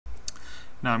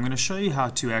Now I'm going to show you how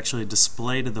to actually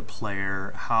display to the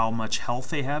player how much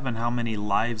health they have and how many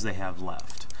lives they have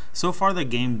left. So far the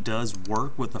game does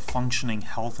work with the functioning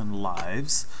health and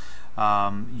lives.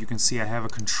 You can see I have a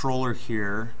controller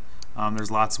here.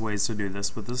 There's lots of ways to do this,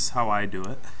 but this is how I do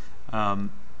it.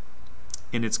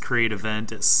 In its create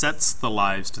event, it sets the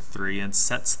lives to 3 and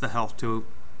sets the health to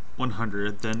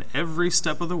 100. Then every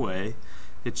step of the way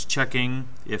it's checking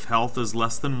if health is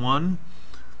less than 1.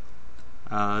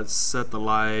 Set the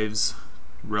lives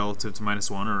relative to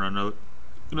 -1, or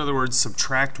in other words,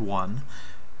 subtract 1.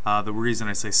 The reason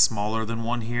I say smaller than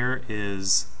 1 here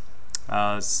is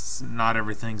not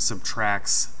everything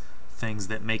subtracts things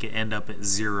that make it end up at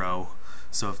 0.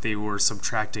 So if they were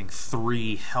subtracting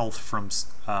 3 health from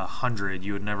 100,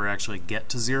 you would never actually get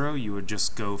to 0. You would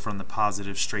just go from the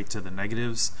positives straight to the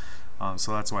negatives.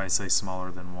 So that's why I say smaller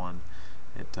than 1.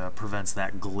 It prevents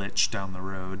that glitch down the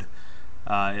road.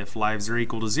 If lives are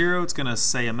equal to 0, it's going to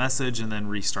say a message and then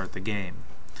restart the game.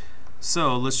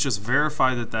 So let's just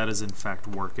verify that that is in fact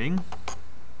working.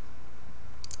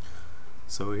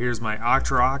 So here's my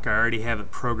Octorok. I already have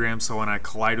it programmed so when I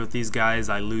collide with these guys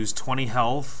I lose 20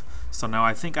 health. So now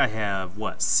I think I have,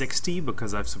 what, 60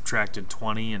 because I've subtracted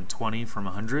 20 and 20 from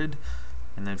 100.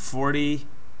 And then 40,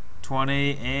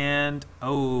 20, and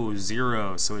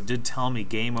 0. So it did tell me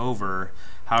game over.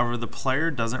 However, the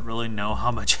player doesn't really know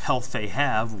how much health they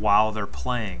have while they're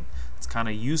playing. It's kind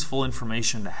of useful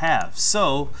information to have.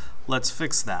 So let's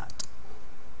fix that.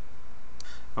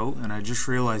 Oh, and I just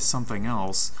realized something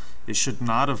else. It should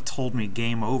not have told me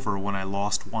game over when I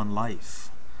lost 1 life.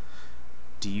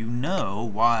 Do you know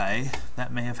why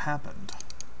that may have happened?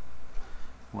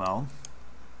 Well,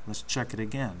 let's check it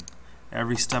again.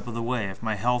 Every step of the way, if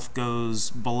my health goes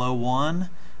below 1,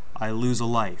 I lose a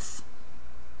life.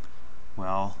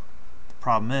 Well, the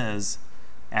problem is,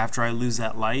 after I lose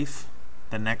that life,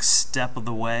 the next step of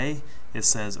the way, it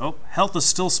says, oh, health is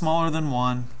still smaller than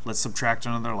 1, let's subtract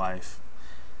another life.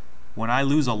 When I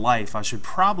lose a life, I should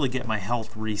probably get my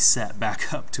health reset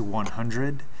back up to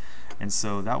 100. And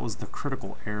so that was the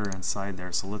critical error inside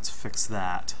there, so let's fix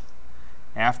that.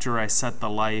 After I set the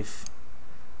life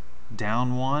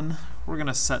down 1, we're going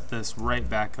to set this right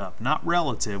back up. Not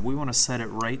relative, we want to set it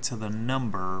right to the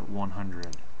number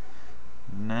 100.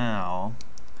 Now,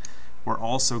 we're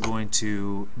also going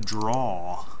to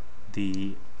draw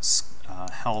the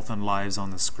health and lives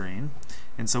on the screen.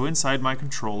 And so inside my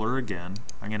controller, again,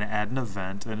 I'm going to add an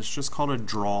event, and it's just called a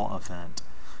draw event.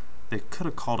 They could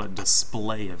have called it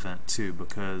display event too,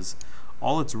 because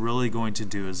all it's really going to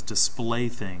do is display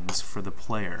things for the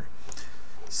player.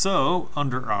 So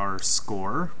under our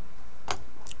score,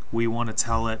 we want to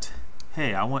tell it,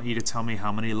 hey, I want you to tell me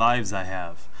how many lives I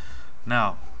have.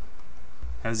 Now,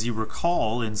 as you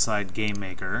recall inside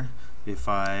GameMaker, if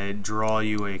I draw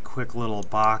you a quick little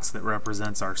box that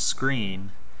represents our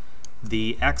screen,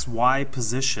 the XY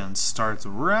position starts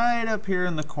right up here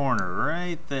in the corner,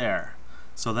 right there.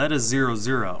 So that is 0,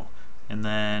 0. And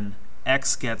then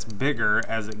X gets bigger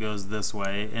as it goes this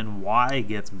way, and Y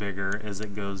gets bigger as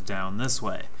it goes down this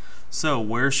way. So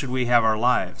where should we have our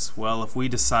lives? Well, if we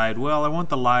decide, well, I want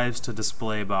the lives to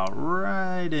display about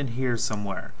right in here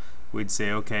somewhere, we'd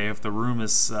say, okay, if the room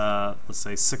is, let's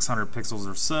say 600 pixels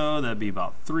or so, that'd be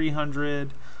about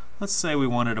 300. Let's say we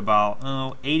wanted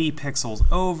about 80 pixels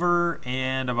over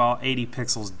and about 80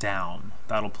 pixels down.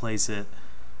 That'll place it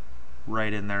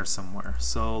right in there somewhere.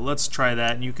 So let's try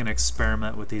that, and you can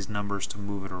experiment with these numbers to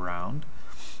move it around.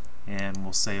 And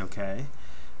we'll say okay.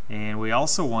 And we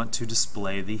also want to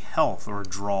display the health, or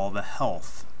draw the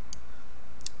health.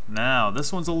 Now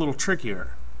this one's a little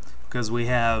trickier because we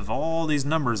have all these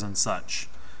numbers and such.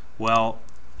 Well,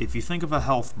 if you think of a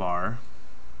health bar,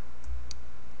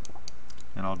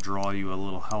 and I'll draw you a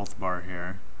little health bar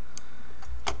here,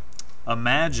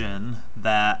 imagine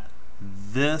that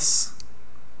this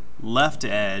left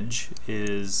edge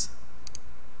is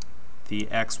the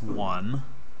X1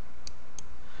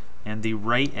 and the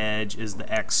right edge is the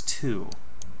X2.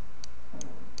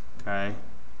 Okay?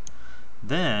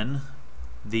 Then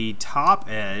the top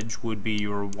edge would be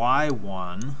your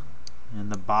Y1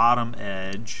 and the bottom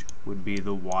edge would be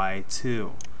the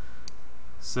Y2.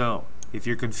 So if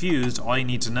you're confused, all you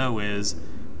need to know is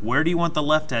where do you want the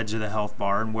left edge of the health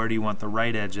bar and where do you want the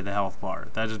right edge of the health bar.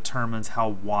 That determines how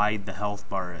wide the health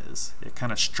bar is. It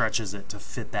kind of stretches it to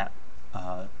fit that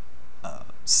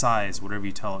size, whatever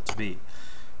you tell it to be.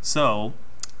 So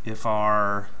if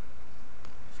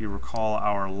you recall,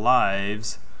 our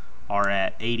lives are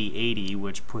at 80,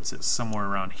 which puts it somewhere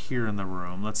around here in the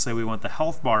room. Let's say we want the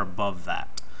health bar above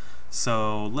that.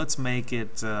 So let's make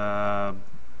it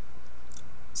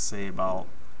say about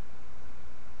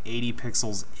 80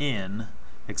 pixels in,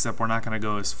 except we're not going to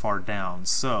go as far down.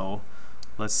 So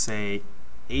let's say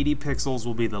 80 pixels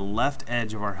will be the left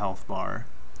edge of our health bar,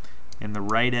 and the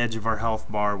right edge of our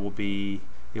health bar will be,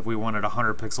 if we wanted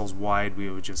 100 pixels wide, we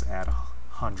would just add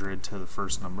 100 to the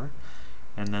first number.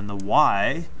 And then the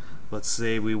Y, let's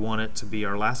say we want it to be,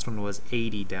 our last one was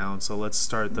 80 down, so let's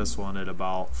start this one at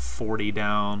about 40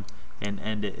 down and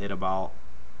end it at about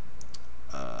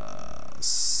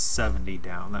 70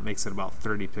 down. That makes it about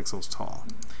 30 pixels tall.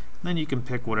 And then you can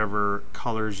pick whatever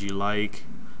colors you like.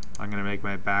 I'm going to make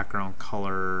my background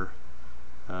color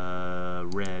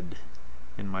red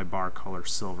and my bar color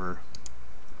silver.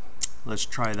 Let's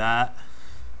try that.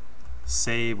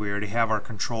 Save. We already have our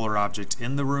controller object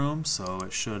in the room, so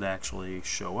it should actually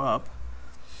show up.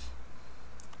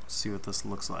 See what this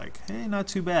looks like. Hey, not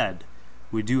too bad.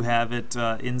 We do have it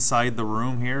inside the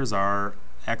room. Here's our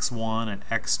X1 and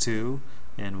X2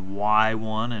 and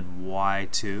Y1 and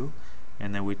Y2,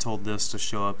 and then we told this to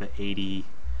show up at 80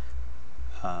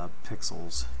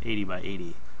 pixels, 80 by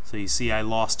 80. So you see I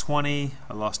lost 20,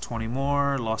 I lost 20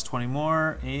 more, lost 20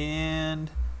 more, and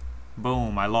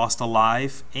boom, I lost a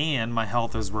life, and my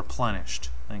health is replenished.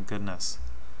 Thank goodness.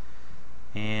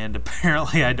 And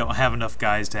apparently I don't have enough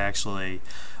guys to actually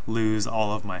lose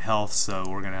all of my health, so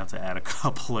we're going to have to add a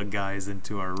couple of guys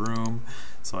into our room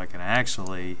so I can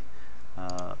actually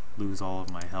lose all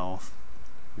of my health,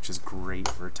 which is great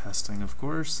for testing, of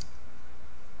course.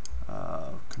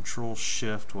 Control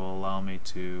Shift will allow me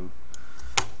to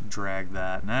drag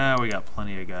that. Now we got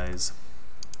plenty of guys.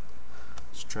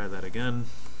 Let's try that again.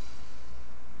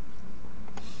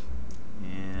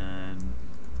 And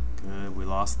good, we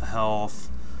lost the health,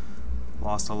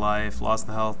 lost a life, lost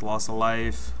the health, lost a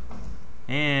life,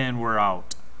 and we're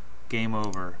out. Game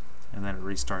over. And then it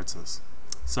restarts us.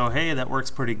 So hey, that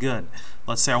works pretty good.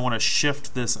 Let's say I want to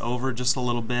shift this over just a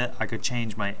little bit. I could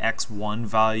change my X1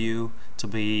 value to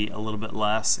be a little bit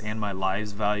less and my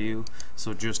lives value.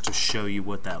 So just to show you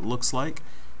what that looks like,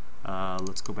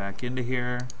 let's go back into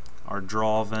here. Our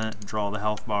draw event, draw the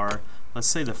health bar. Let's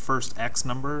say the first X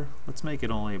number, let's make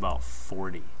it only about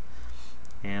 40.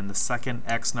 And the second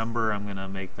X number, I'm going to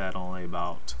make that only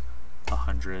about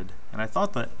 100. And I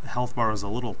thought the health bar was a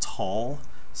little tall,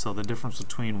 so the difference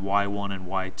between Y1 and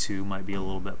Y2 might be a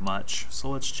little bit much.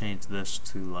 So let's change this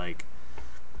to like,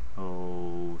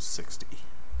 60.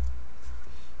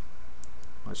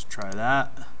 Let's try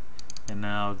that. And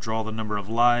now draw the number of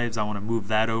lives. I want to move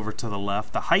that over to the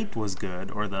left. The height was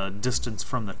good, or the distance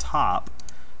from the top.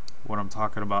 What I'm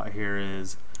talking about here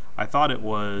is, I thought it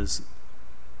was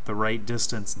the right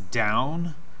distance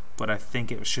down, but I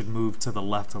think it should move to the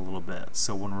left a little bit.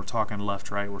 So when we're talking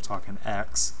left, right, we're talking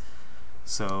X.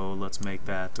 So let's make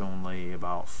that only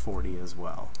about 40 as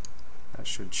well. That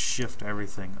should shift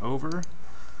everything over.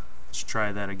 Let's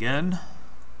try that again.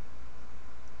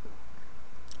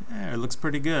 Yeah, it looks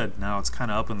pretty good. Now it's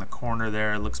kind of up in the corner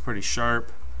there. It looks pretty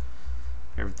sharp.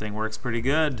 Everything works pretty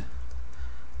good.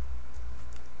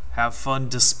 Have fun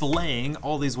displaying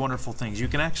all these wonderful things. You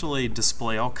can actually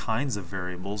display all kinds of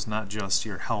variables, not just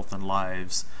your health and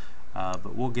lives,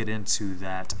 but we'll get into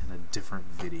that in a different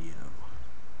video.